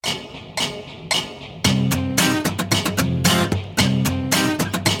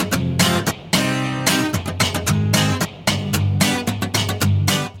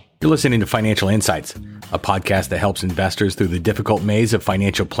You're listening to Financial Insights, a podcast that helps investors through the difficult maze of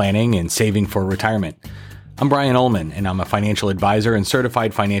financial planning and saving for retirement. I'm Brian Ullman, and I'm a financial advisor and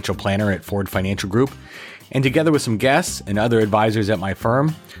certified financial planner at Ford Financial Group. And together with some guests and other advisors at my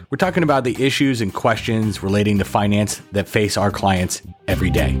firm, we're talking about the issues and questions relating to finance that face our clients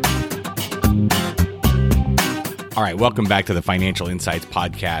every day. All right, welcome back to the Financial Insights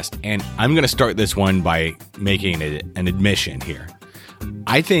podcast. And I'm going to start this one by making an admission here.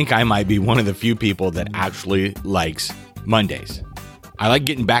 I think I might be one of the few people that actually likes Mondays. I like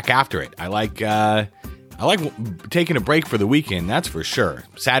getting back after it. I like taking a break for the weekend, that's for sure.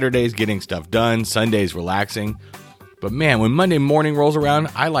 Saturdays getting stuff done, Sundays relaxing. But man, when Monday morning rolls around,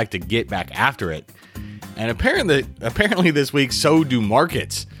 I like to get back after it. And apparently this week, so do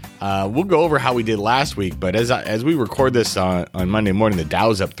markets. We'll go over how we did last week, but as we record this on Monday morning, the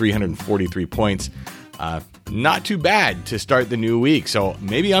Dow's up 343 points. Not too bad to start the new week. So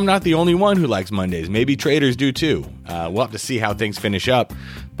maybe I'm not the only one who likes Mondays. Maybe traders do too. We'll have to see how things finish up,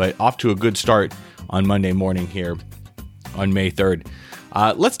 but off to a good start on Monday morning here on May 3rd.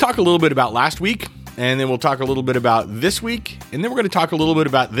 Let's talk a little bit about last week, and then we'll talk a little bit about this week, and then we're going to talk a little bit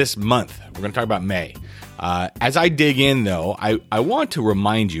about this month. We're going to talk about May. As I dig in, though, I want to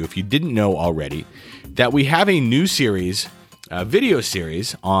remind you, if you didn't know already, that we have a new series, video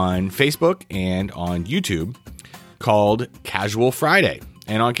series on Facebook and on YouTube called Casual Friday.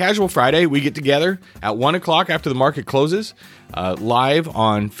 And on Casual Friday, we get together at 1 o'clock after the market closes, live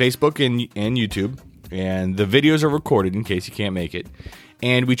on Facebook and YouTube. And the videos are recorded in case you can't make it.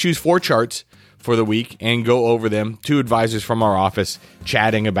 And we choose 4 charts for the week and go over them. 2 advisors from our office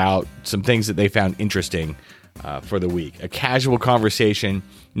chatting about some things that they found interesting for the week. A casual conversation,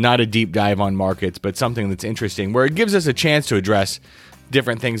 not a deep dive on markets, but something that's interesting where it gives us a chance to address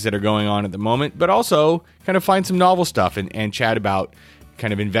different things that are going on at the moment, but also kind of find some novel stuff and chat about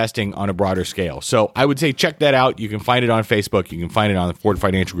kind of investing on a broader scale. So I would say check that out. You can find it on Facebook. You can find it on the Ford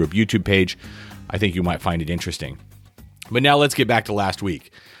Financial Group YouTube page. I think you might find it interesting. But now let's get back to last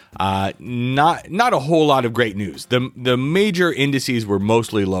week. Not a whole lot of great news. The major indices were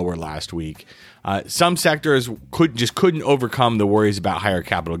mostly lower last week. Some sectors couldn't overcome the worries about higher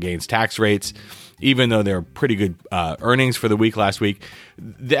capital gains tax rates, even though they're pretty good earnings for the week last week.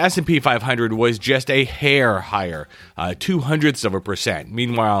 The S&P 500 was just a hair higher, 0.02%.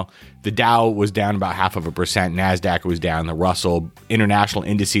 Meanwhile, the Dow was down about 0.5%. NASDAQ was down. The Russell international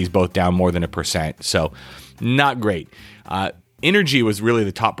indices both down more than 1%. So not great. Energy was really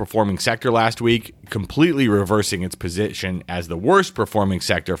the top performing sector last week, completely reversing its position as the worst performing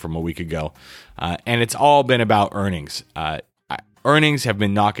sector from a week ago. And it's all been about earnings. Earnings have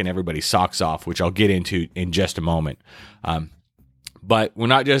been knocking everybody's socks off, which I'll get into in just a moment. But we're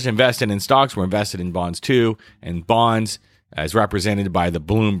not just invested in stocks, we're invested in bonds too. And bonds, as represented by the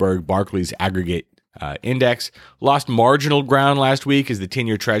Bloomberg Barclays Aggregate Index, lost marginal ground last week as the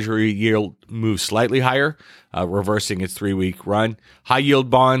 10-year Treasury yield moved slightly higher, reversing its 3-week run.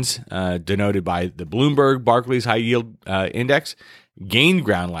 High-yield bonds, denoted by the Bloomberg Barclays High Yield Index, gained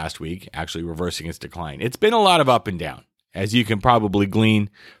ground last week, actually reversing its decline. It's been a lot of up and down, as you can probably glean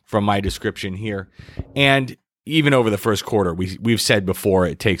from my description here. And even over the first quarter, we've said before,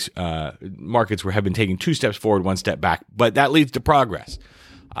 it takes markets have been taking 2 steps forward, 1 step back, but that leads to progress.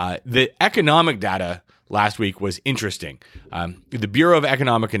 The economic data last week was interesting. The Bureau of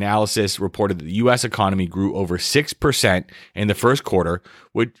Economic Analysis reported that the U.S. economy grew over 6% in the first quarter,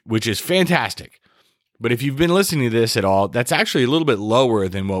 which is fantastic. But if you've been listening to this at all, that's actually a little bit lower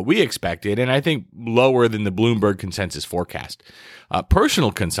than what we expected, and I think lower than the Bloomberg consensus forecast.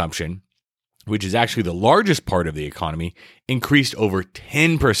 Personal consumption, which is actually the largest part of the economy, increased over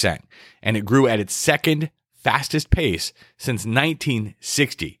 10%, and it grew at its second fastest pace since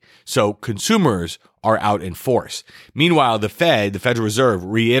 1960. So consumers are out in force. Meanwhile, the Federal Reserve,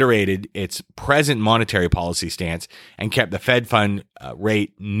 reiterated its present monetary policy stance and kept the Fed fund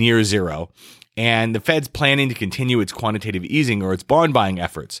rate near zero. And the Fed's planning to continue its quantitative easing or its bond buying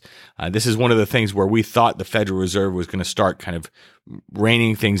efforts. This is one of the things where we thought the Federal Reserve was going to start kind of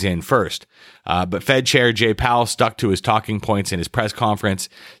reining things in first. But Fed Chair Jay Powell stuck to his talking points in his press conference,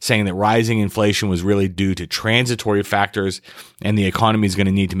 saying that rising inflation was really due to transitory factors and the economy is going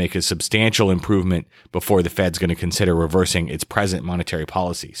to need to make a substantial improvement before the Fed's going to consider reversing its present monetary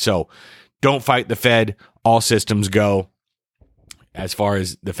policy. So don't fight the Fed. All systems go. As far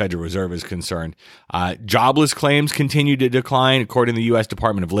as the Federal Reserve is concerned, jobless claims continue to decline. According to the U.S.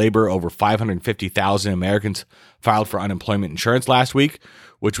 Department of Labor, over 550,000 Americans filed for unemployment insurance last week,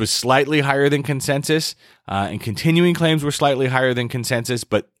 which was slightly higher than consensus. And continuing claims were slightly higher than consensus,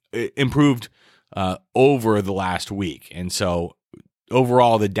 but improved over the last week. And so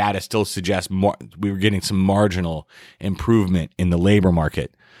overall, the data still suggests we were getting some marginal improvement in the labor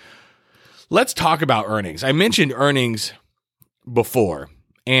market. Let's talk about earnings. I mentioned earnings before,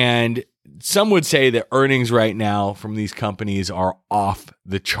 and some would say that earnings right now from these companies are off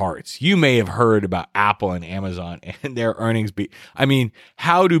the charts. You may have heard about Apple and Amazon and their earnings.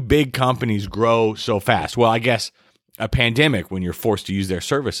 How do big companies grow so fast? Well, I guess a pandemic when you're forced to use their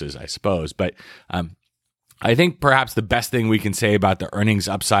services, I suppose. But I think perhaps the best thing we can say about the earnings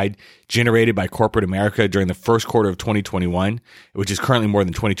upside generated by corporate America during the first quarter of 2021, which is currently more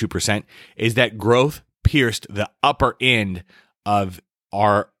than 22%, is that growth pierced the upper end of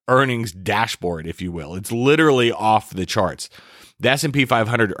our earnings dashboard, if you will. It's literally off the charts. The S&P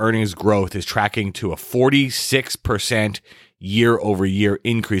 500 earnings growth is tracking to a 46% year-over-year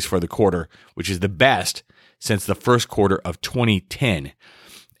increase for the quarter, which is the best since the first quarter of 2010.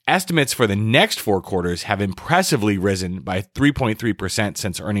 Estimates for the next 4 quarters have impressively risen by 3.3%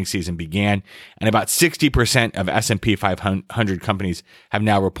 since earnings season began, and about 60% of S&P 500 companies have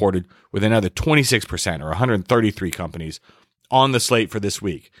now reported, with another 26% or 133 companies on the slate for this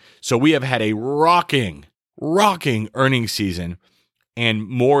week. So we have had a rocking earnings season, and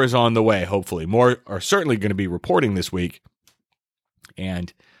more is on the way, hopefully. More are certainly going to be reporting this week.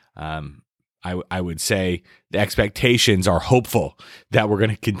 And I would say the expectations are hopeful that we're going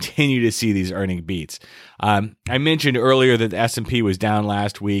to continue to see these earning beats. I mentioned earlier that the S&P was down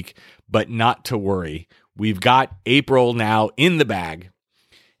last week, but not to worry. We've got April now in the bag,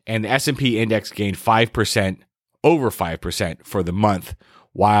 and the S&P index gained 5%, over 5% for the month,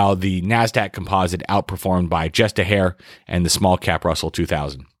 while the NASDAQ composite outperformed by just a hair, and the small cap Russell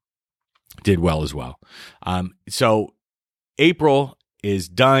 2000 did well as well. So April is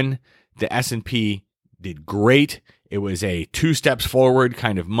done. The S&P did great. It was a 2 steps forward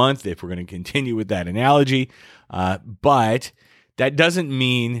kind of month, if we're going to continue with that analogy. But that doesn't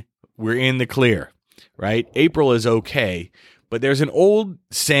mean we're in the clear, right? April is okay, but there's an old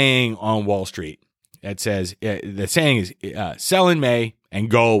saying on Wall Street that says, the saying is, sell in May and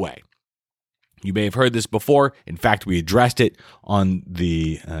go away. You may have heard this before. In fact, we addressed it on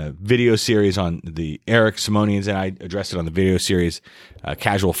the video series on the Eric Simonians, and I addressed it on the video series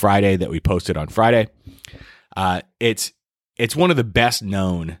Casual Friday that we posted on Friday. It's one of the best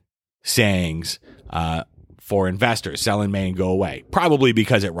known sayings for investors: sell in May and go away. Probably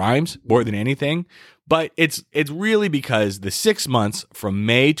because it rhymes more than anything, but it's really because the 6 months from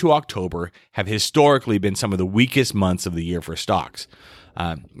May to October have historically been some of the weakest months of the year for stocks.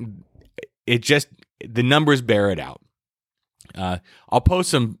 The numbers bear it out. I'll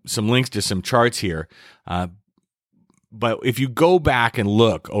post some links to some charts here. But if you go back and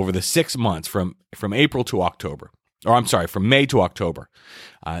look over the 6 months from April to October, from May to October,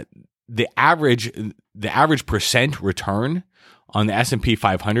 the average percent return on the S&P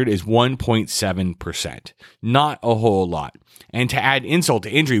 500 is 1.7%. Not a whole lot. And to add insult to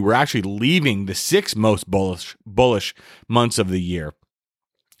injury, we're actually leaving the 6 most bullish months of the year,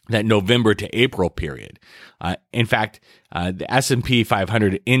 that November to April period. In fact, the S&P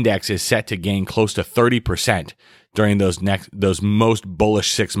 500 index is set to gain close to 30% during those most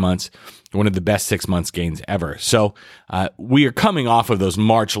bullish 6 months, one of the best 6 months gains ever. So we are coming off of those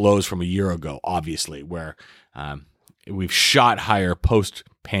March lows from a year ago, obviously, where we've shot higher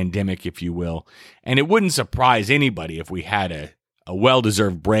post-pandemic, if you will. And it wouldn't surprise anybody if we had a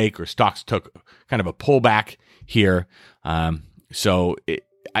well-deserved break or stocks took kind of a pullback here.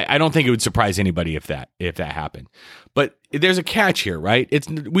 I don't think it would surprise anybody if that happened. But there's a catch here, right?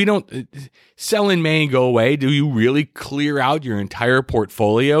 We don't sell in May and go away. Do you really clear out your entire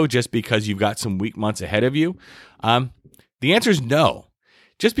portfolio just because you've got some weak months ahead of you? The answer is no.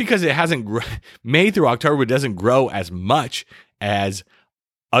 Just because it hasn't May through October doesn't grow as much as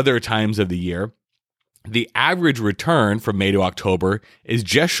other times of the year. The average return from May to October is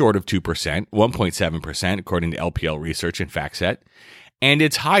just short of 2%, 1.7%, according to LPL Research and FactSet. And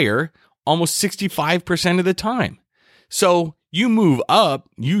it's higher almost 65% of the time. So you move up,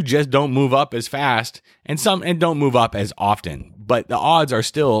 you just don't move up as fast and don't move up as often. But the odds are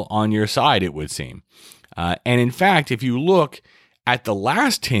still on your side, it would seem. And in fact, if you look at the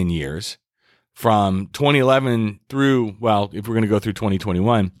last 10 years from 2011 through, if we're going to go through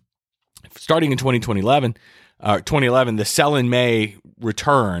 2021, starting in 2011, the sell in May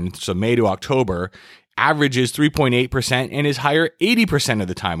return, so May to October, averages 3.8% and is higher 80% of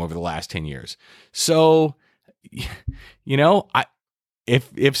the time over the last 10 years. So,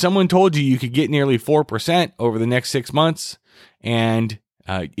 if someone told you could get nearly 4% over the next 6 months and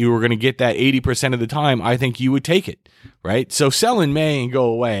you were going to get that 80% of the time, I think you would take it, right? So sell in May and go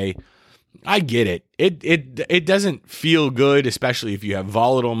away. I get it. It doesn't feel good, especially if you have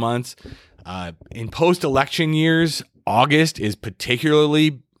volatile months. In post-election years, August is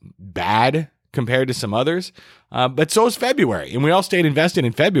particularly bad compared to some others. But so is February. And we all stayed invested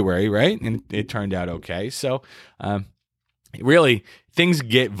in February, right? And it turned out okay. So really, things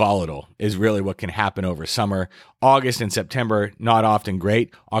get volatile is really what can happen over summer. August and September, not often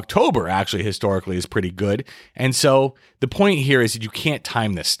great. October, actually, historically, is pretty good. And so the point here is that you can't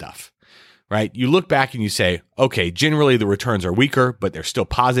time this stuff, right? You look back and you say, okay, generally the returns are weaker, but they're still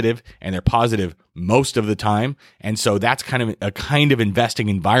positive, and they're positive most of the time. And so that's kind of a kind of investing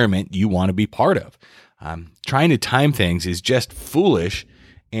environment you want to be part of. Trying to time things is just foolish,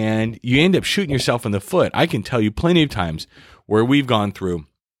 and you end up shooting yourself in the foot. I can tell you plenty of times where we've gone through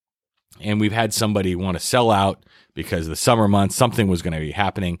and we've had somebody want to sell out because the summer months, something was going to be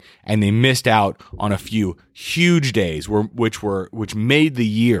happening, and they missed out on a few huge days which made the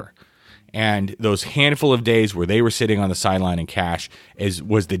year. And those handful of days where they were sitting on the sideline in cash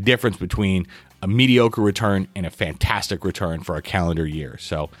was the difference between a mediocre return and a fantastic return for a calendar year.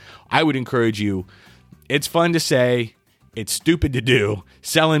 So I would encourage you, it's fun to say, it's stupid to do.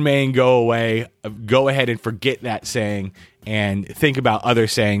 Sell in May and go away. Go ahead and forget that saying and think about other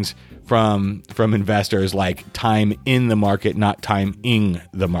sayings from investors like time in the market, not timing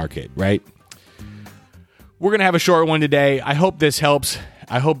the market, right? We're going to have a short one today. I hope this helps.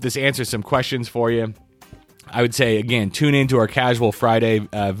 I hope this answers some questions for you. I would say, again, tune into our Casual Friday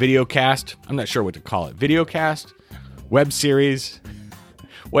video cast. I'm not sure what to call it. Video cast? Web series?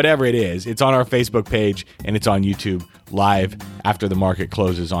 Whatever it is. It's on our Facebook page, and it's on YouTube live after the market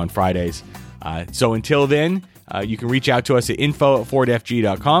closes on Fridays. So until then, you can reach out to us at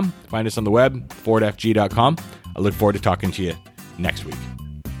info@forwardfg.com. Find us on the web, forwardfg.com. I look forward to talking to you next week.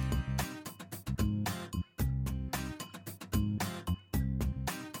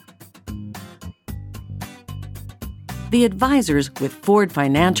 The advisors with Ford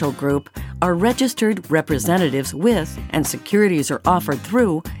Financial Group are registered representatives with, and securities are offered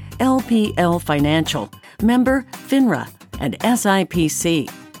through, LPL Financial, member FINRA, and SIPC.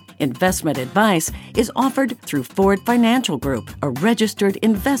 Investment advice is offered through Ford Financial Group, a registered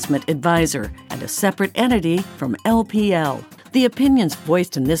investment advisor and a separate entity from LPL. The opinions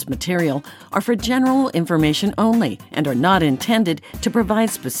voiced in this material are for general information only and are not intended to provide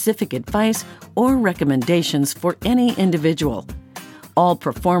specific advice or recommendations for any individual. All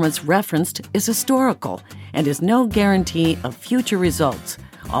performance referenced is historical and is no guarantee of future results.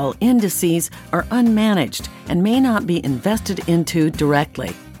 All indices are unmanaged and may not be invested into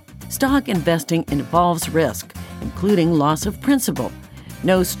directly. Stock investing involves risk, including loss of principal.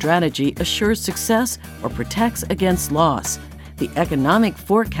 No strategy assures success or protects against loss. The economic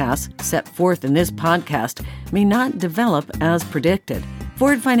forecasts set forth in this podcast may not develop as predicted.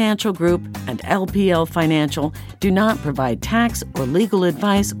 Ford Financial Group and LPL Financial do not provide tax or legal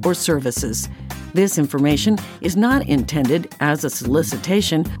advice or services. This information is not intended as a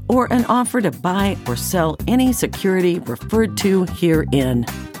solicitation or an offer to buy or sell any security referred to herein.